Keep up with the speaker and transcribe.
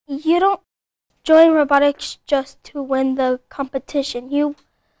You don't join robotics just to win the competition. You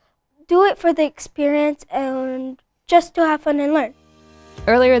do it for the experience and just to have fun and learn.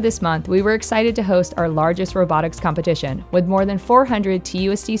 Earlier this month, we were excited to host our largest robotics competition with more than 400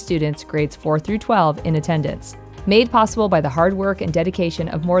 TUSD students grades 4 through 12 in attendance. Made possible by the hard work and dedication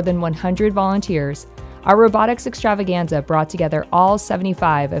of more than 100 volunteers, our Robotics Extravaganza brought together all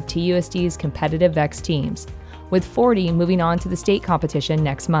 75 of TUSD's competitive VEX teams, with 40 moving on to the state competition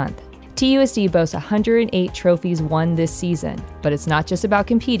next month. TUSD boasts 108 trophies won this season, but it's not just about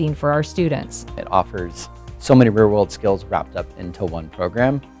competing for our students. It offers so many real-world skills wrapped up into one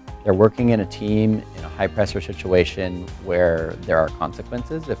program. They're working in a team in a high-pressure situation where there are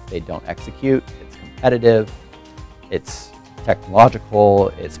consequences if they don't execute. It's competitive, it's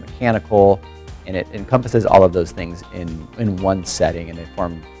technological, it's mechanical, and it encompasses all of those things in one setting, and they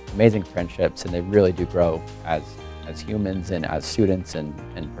form amazing friendships, and they really do grow as humans and as students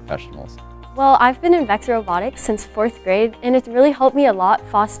and professionals. Well, I've been in VEX Robotics since 4th grade, and it's really helped me a lot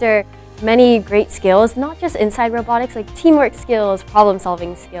foster many great skills, not just inside robotics, like teamwork skills,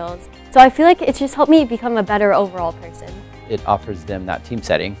 problem-solving skills. So I feel like it's just helped me become a better overall person. It offers them that team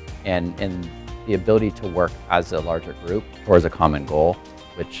setting and the ability to work as a larger group towards a common goal,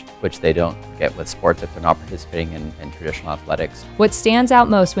 which they don't get with sports if they're not participating in traditional athletics. What stands out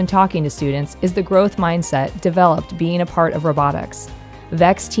most when talking to students is the growth mindset developed being a part of robotics.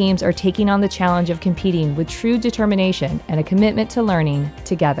 VEX teams are taking on the challenge of competing with true determination and a commitment to learning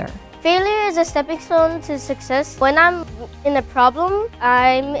together. Failure is a stepping stone to success. When I'm in a problem,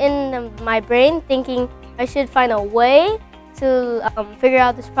 I'm in my brain thinking I should find a way to figure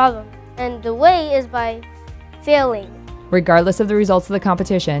out this problem. And the way is by failing. Regardless of the results of the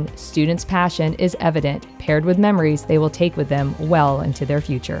competition, students' passion is evident, paired with memories they will take with them well into their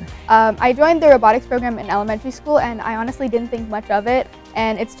future. I joined the robotics program in elementary school, and I honestly didn't think much of it.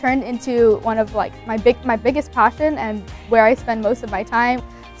 And it's turned into one of my biggest passion and where I spend most of my time.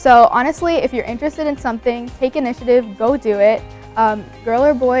 So honestly, if you're interested in something, take initiative, go do it. Girl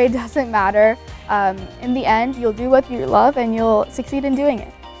or boy, doesn't matter. In the end, you'll do what you love and you'll succeed in doing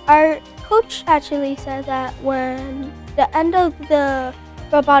it. Our coach actually said that when the end of the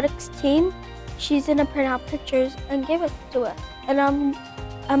robotics team, she's gonna print out pictures and give it to us. And I'm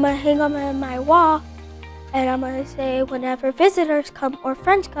gonna hang them on my wall, and I'm gonna say whenever visitors come or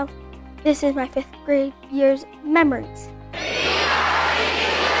friends come, this is my 5th grade year's memories.